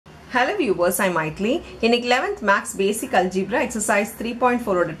Hello viewers, I'm Maitli. In 11th Max Basic Algebra exercise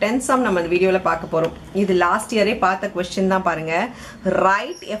 3.4 oda 10th sum நம்ம இந்த வீடியோல பார்க்க போறோம். இது லாஸ்ட் இயரே பார்த்த क्वेश्चन தான் பாருங்க.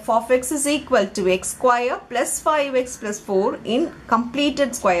 Write f of x is equal to x square plus 5x plus 4 in completed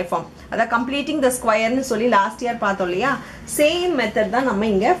square form. அத completing the square னு சொல்லி லாஸ்ட் இயர் பார்த்தோம் இல்லையா? சேம் மெத்தட் தான் நம்ம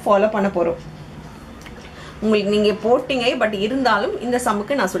இங்க ஃபாலோ பண்ண போறோம். உங்களுக்கு நீங்க போடிங்க பட் இருந்தாலும் இந்த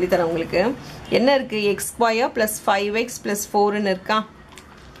சம்முக்கு நான் சொல்லி தரேன் உங்களுக்கு. என்ன இருக்கு x square plus 5x plus 4 ன்னு இருக்கா?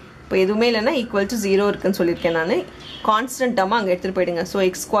 இப்போ எதுவுமே இல்லைன்னா ஈக்குவல் டு 0 இருக்குன்னு சொல்லியிருக்கேன் நான் கான்ஸ்டன்ட் டேர்மாக அங்கே எடுத்துகிட்டு போயிடுங்க so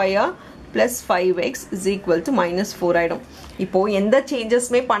X square plus 5x is equal to -4 ஆகிடும் இப்போது எந்த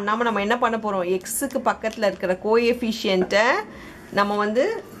சேஞ்சஸுமே பண்ணாமல் நம்ம என்ன பண்ண போகிறோம் எக்ஸுக்கு பக்கத்தில் இருக்கிற கோஎஃபிஷியண்ட்டை நம்ம வந்து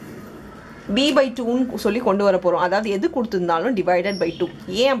b/2ன்னு சொல்லி கொண்டு வர போகிறோம் அதாவது எது கொடுத்துருந்தாலும் டிவைடட் பை 2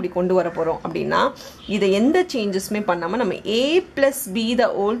 ஏன் அப்படி கொண்டு வர போகிறோம் அப்படின்னா இதை எந்த சேஞ்சஸுமே பண்ணாமல் நம்ம a + b the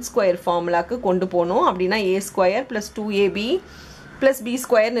whole square ஃபார்முலாவுக்கு கொண்டு போகணும் அப்படின்னா a² + 2ab plus b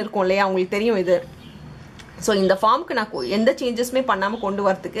square இருக்கும் இல்லையா உங்களுக்கு தெரியும் இது ஸோ இந்த ஃபார்முக்கு நான் எந்த சேஞ்சஸுமே பண்ணாமல் கொண்டு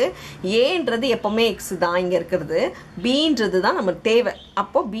வரதுக்கு ஏன்றது எப்போவுமே எக்ஸ் தான் இங்கே இருக்கிறது பீன்றது தான் நமக்கு தேவை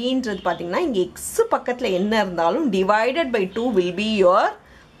அப்போ பீன்றது பார்த்தீங்கன்னா இங்கே எக்ஸ் பக்கத்தில் என்ன இருந்தாலும் divided by 2 will be your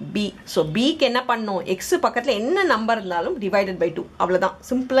B so பிக்கு என்ன பண்ணணும் எக்ஸ் பக்கத்தில் என்ன நம்பர் இருந்தாலும் டிவைடட் பை 2 அவ்வளோதான்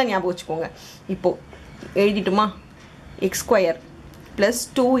சிம்பிளாக ஞாபகம் வச்சுக்கோங்க இப்போது எழுதிட்டுமா x²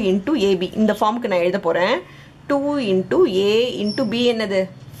 + 2 × ab இந்த ஃபார்முக்கு நான் எழுத போகிறேன் 2 into a into b என்னது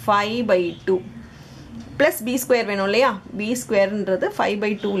 5/2 plus b² வேணும் இல்லையா b²ன்றது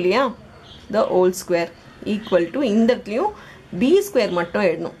 5/2 இல்லையா the whole square equal to இந்த இடத்துலையும் b² மட்டும்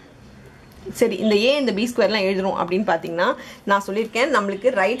எழுதணும் சரி இந்த a இந்த b²லாம் எழுதணும் அப்படின்னு பார்த்தீங்கன்னா நான் சொல்லியிருக்கேன்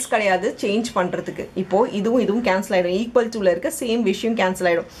நம்மளுக்கு ரைட்ஸ் கிடையாது சேஞ்ச் பண்ணுறதுக்கு இப்போது இதுவும் கேன்சல் ஆகிடும் ஈக்குவல் டூவில் இருக்க சேம் விஷயம் கேன்சல்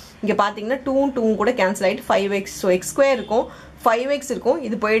ஆகிடும் இங்கே பார்த்தீங்கன்னா 2 கூட கேன்சல் ஆகிட்டு 5x ஸோ x² இருக்கும் 5x இருக்கும்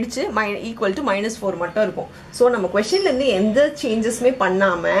இது போயிடுச்சு ஈக்குவல் டு -4 மட்டும் இருக்கும் ஸோ நம்ம கொஸ்டின்லேருந்து எந்த சேஞ்சஸுமே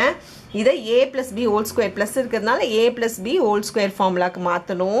பண்ணாமல் இதை a + b whole square plus இருக்கிறதுனால a + b ஹோல் ஸ்கொயர் ஃபார்முலாக்கு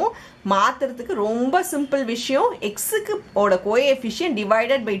மாற்றுறதுக்கு ரொம்ப சிம்பிள் விஷயம் எக்ஸுக்கு ஓட coefficient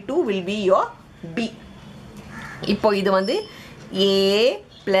divided by 2 will be your b இப்போ இது வந்து a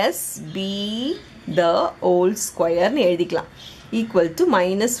 + b த ஹோல் ஸ்கொயர்னு எழுதிக்கலாம் ஈக்குவல் டு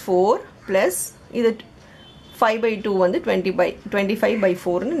 -4 ப்ளஸ் இது 5/2 வந்து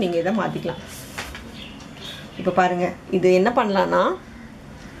 25/4ன்னு நீங்கள் இதை மாற்றிக்கலாம் இப்போ பாருங்கள் இது என்ன பண்ணலான்னா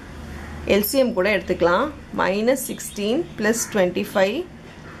எல்சிஎம் கூட எடுத்துக்கலாம் -16 +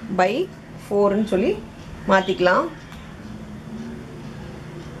 25/4ன்னு சொல்லி மாற்றிக்கலாம்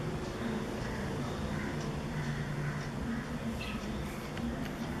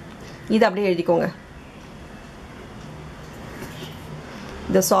இது அப்படியே எழுதிக்கோங்க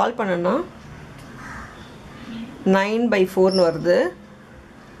இதை சால்வ் பண்ணனா 9/4ன்னு வருது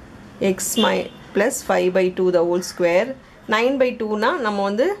x + 5/2 the whole square 9/2னா நம்ம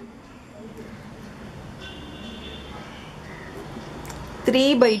வந்து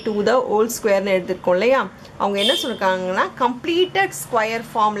 3/2 the whole squareன்னு எடுத்துருக்கோம் இல்லையா அவங்க என்ன சொல்லியிருக்காங்கன்னா கம்ப்ளீட்டட் ஸ்கொயர்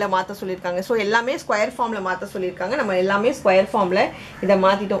ஃபார்மில் மாற்ற சொல்லியிருக்காங்க ஸோ எல்லாமே ஸ்கொயர் ஃபார்மில் மாற்ற சொல்லியிருக்காங்க நம்ம எல்லாமே ஸ்கொயர் ஃபார்மில் இதை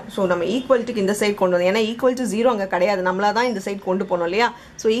மாற்றிட்டோம் ஸோ நம்ம ஈக்குவல்ட்டுக்கு இந்த சைட் கொண்டு வந்தோம் ஏன்னா ஈக்குவல் டு 0 அங்கே கிடையாது நம்மளாக தான் இந்த சைட் கொண்டு போனோம் இல்லையா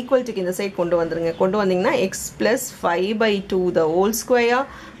ஸோ ஈக்குவல்ட்டுக்கு இந்த சைட் கொண்டு வந்துருங்க கொண்டு வந்தீங்கன்னா x + 5/2 the whole square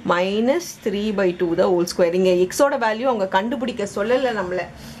 -3/2 the whole square இங்கே எக்ஸோட வேல்யூ அவங்க கண்டுபிடிக்க சொல்லலை நம்மளை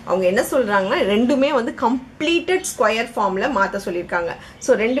அவங்க என்ன சொல்கிறாங்கன்னா ரெண்டுமே வந்து கம்ப்ளீட்டட் ஸ்கொயர் ஃபார்மில் மாற்ற சொல்லியிருக்காங்க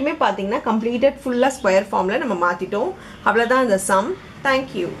ஸோ ரெண்டுமே பார்த்தீங்கன்னா கம்ப்ளீட்டட் ஃபுல்லாக ஸ்கொயர் ஃபார்மில் நம்ம மாற்றிட்டோம் அவ்வளோதான் இந்த சம்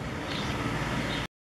தேங்க்யூ